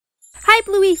Hi,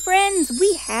 Bluey friends!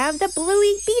 We have the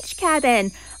Bluey Beach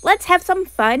Cabin. Let's have some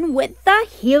fun with the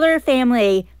Healer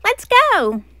family. Let's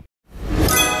go!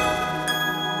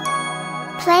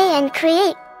 Play and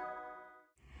create.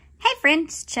 Hey,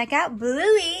 friends! Check out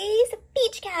Bluey's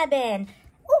Beach Cabin.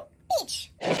 Oh,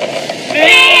 beach!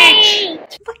 Beach!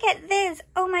 Look at this!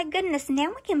 Oh my goodness! Now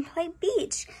we can play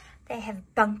beach. They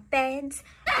have bunk beds.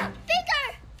 Ah,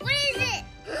 bigger! What is it?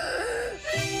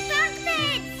 Bunk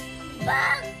beds!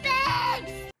 Bunk beds!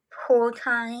 Pool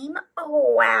time.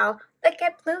 Oh wow! Look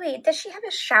at Bluey. Does she have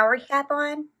a shower cap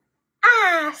on?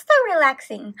 Ah, so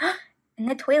relaxing. And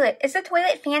the toilet. Is the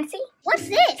toilet fancy? What's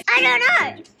this? I don't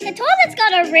know. The toilet's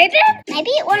got a ribbon? Maybe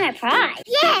it won a prize.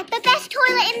 Yeah, the best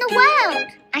toilet in the world.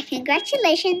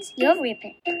 Congratulations, your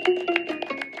ribbon.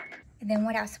 And then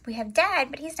what else? We have Dad,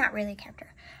 but he's not really a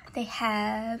character. They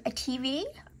have a TV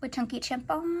with Chunky Chimp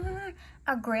on,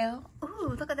 a grill.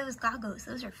 Ooh, look at those goggles.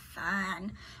 Those are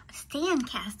fun. A sand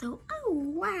castle. Oh,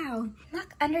 wow.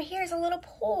 Look, under here is a little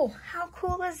pool. How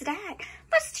cool is that?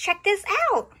 Let's check this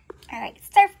out. All right,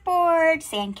 surfboard,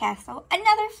 sand castle,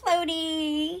 another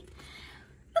floaty.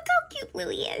 Look how cute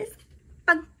Bluey is.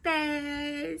 Bunk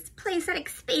beds, place that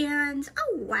expands.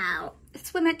 Oh, wow.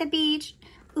 Swim at the beach.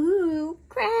 Ooh,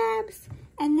 crabs.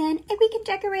 And then if we can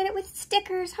decorate it with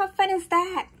stickers, how fun is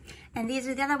that? And these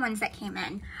are the other ones that came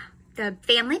in. The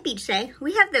family beach day,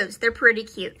 we have those. They're pretty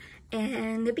cute.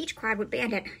 And the beach quad with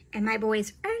Bandit. And my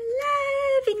boys are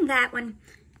loving that one.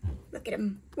 Look at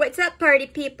them. What's up, party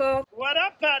people? What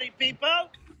up, party people?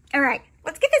 All right,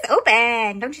 let's get this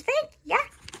open, don't you think? Yeah.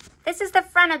 This is the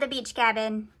front of the beach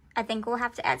cabin. I think we'll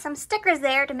have to add some stickers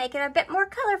there to make it a bit more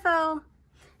colorful.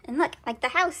 And look, like the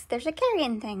house, there's a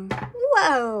carrying thing.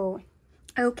 Whoa.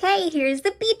 Okay, here's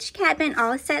the beach cabin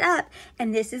all set up.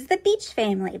 And this is the beach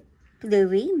family.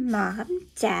 Bluey, Mom,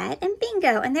 Dad, and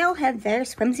Bingo. And they all have their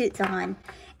swimsuits on.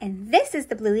 And this is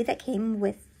the Bluey that came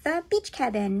with the beach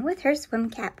cabin with her swim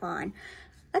cap on.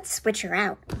 Let's switch her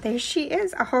out. There she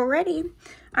is already.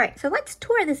 All right, so let's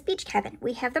tour this beach cabin.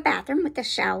 We have the bathroom with the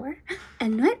shower.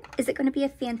 And what? Is it going to be a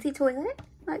fancy toilet?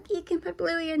 Look, you can put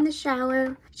Bluey in the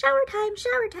shower. Shower time,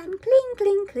 clean,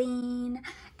 clean, clean.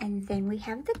 And then we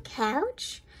have the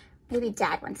couch. Maybe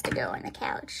Dad wants to go on the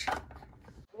couch.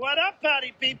 What up,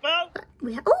 party people?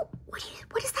 We have, oh,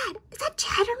 what is that? Is that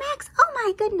Chattermax? Oh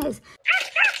my goodness.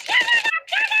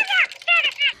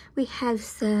 We have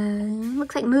some,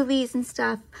 looks like movies and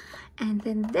stuff. And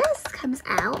then this comes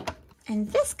out,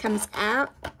 and this comes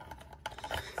out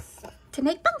to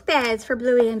make bunk beds for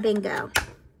Bluey and Bingo.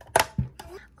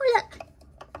 Oh, look.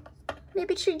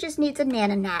 Maybe she just needs a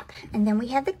nana nap. And then we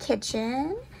have the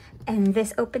kitchen, and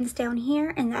this opens down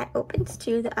here, and that opens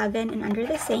to the oven and under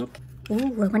the sink.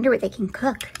 Ooh, I wonder what they can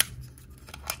cook.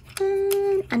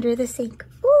 And under the sink.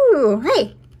 Ooh,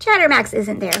 hey, Chattermax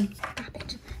isn't there. Stop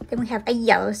it. Then we have a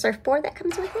yellow surfboard that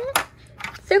comes with it.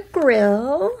 The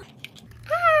grill.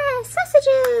 Ah,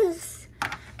 sausages.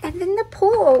 And then the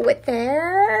pool with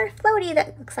their floaty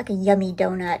that looks like a yummy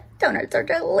donut. Donuts are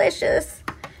delicious.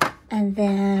 And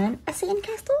then a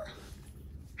sandcastle.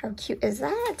 How cute is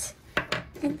that?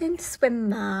 And then swim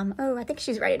mom. Oh, I think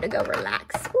she's ready to go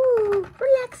relax. Ooh,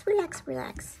 relax, relax,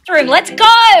 relax. Room, let's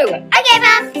go! Okay,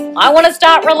 Mom. I want to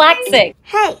start relaxing.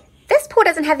 Hey, this pool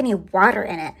doesn't have any water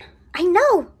in it. I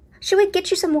know. Should we get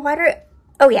you some water?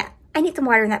 Oh yeah, I need some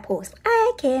water in that pool so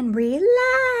I can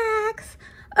relax.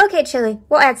 Okay, Chili,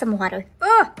 we'll add some water.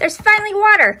 Oh, there's finally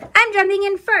water. I'm jumping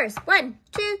in first. 1,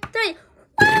 2, 3.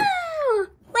 Wow!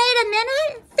 Wait a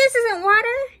minute. This isn't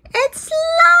water. It's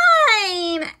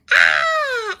slime.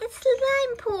 Ah! It's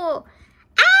slime pool.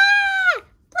 Ah!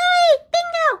 Bluey,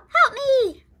 Bingo, help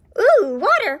me. Ooh,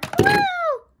 water.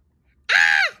 Wow!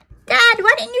 Ah! Dad,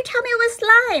 why didn't you tell me it was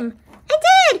slime? I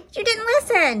did. You didn't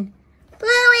listen.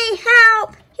 Bluey,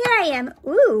 help. Here I am.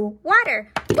 Ooh,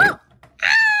 water. Whoa!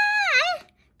 Ah!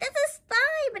 This is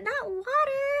slime, but not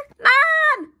water.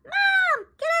 Mom! Mom!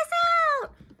 Get us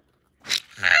out!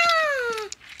 Ah!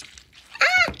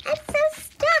 Ah! I'm so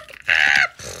stuck. Ah!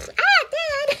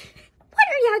 Dad! What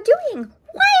are y'all doing?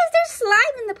 Why is there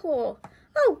slime in the pool?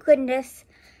 Oh, goodness.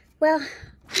 Well,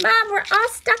 Mom, we're all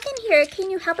stuck in here. Can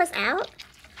you help us out?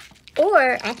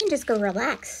 Or I can just go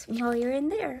relax while you're in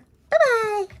there.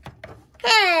 Bye-bye.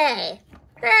 Hey!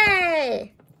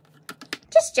 Hey!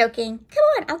 Just joking. Come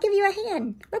on, I'll give you a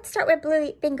hand. Let's start with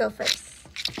Bluey Bingo first.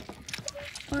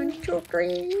 1, 2, 3.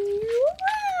 Wow,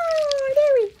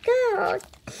 there we go.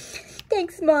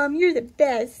 Thanks, Mom. You're the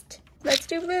best. Let's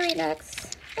do Bluey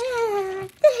next. Ah,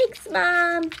 thanks,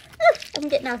 Mom. Oh, I'm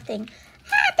getting nothing.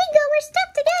 Ah, Bingo, we're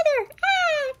stuck together.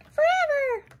 Ah,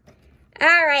 forever.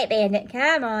 All right, Bandit,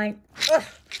 come on. Ugh.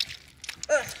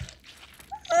 Ugh.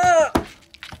 Ugh.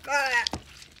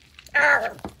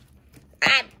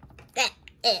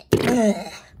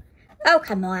 Ugh. Oh,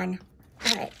 come on.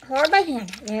 All right, hold my hand.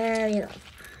 There you go.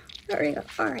 There you go.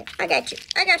 All right, I got you.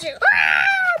 I got you. Ah!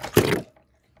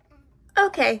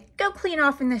 Okay, go clean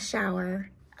off in the shower.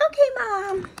 Okay,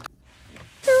 Mom.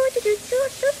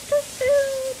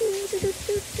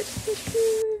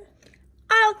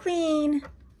 I'll clean.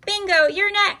 Bingo,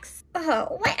 you're next.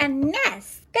 Oh, what a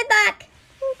mess. Good luck.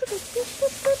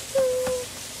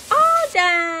 All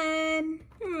done.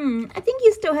 I think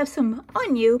you still have some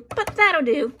on you, but that'll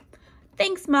do.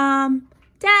 Thanks, Mom.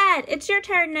 Dad, it's your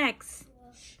turn next.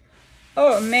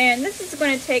 Oh, man, this is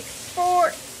going to take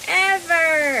forever.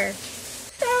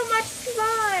 So much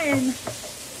slime.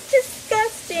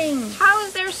 Disgusting. How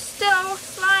is there still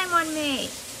slime on me?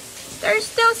 There's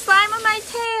still slime on my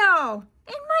tail.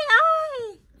 In my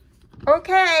eye.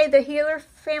 Okay, the healer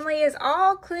family is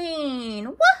all clean.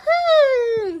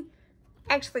 Woohoo!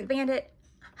 Actually, Bandit,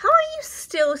 how are you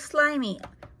still slimy?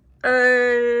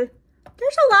 There's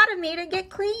a lot of me to get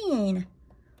clean.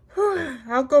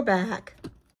 I'll go back.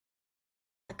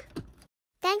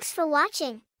 Thanks for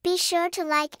watching. Be sure to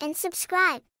like and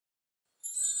subscribe.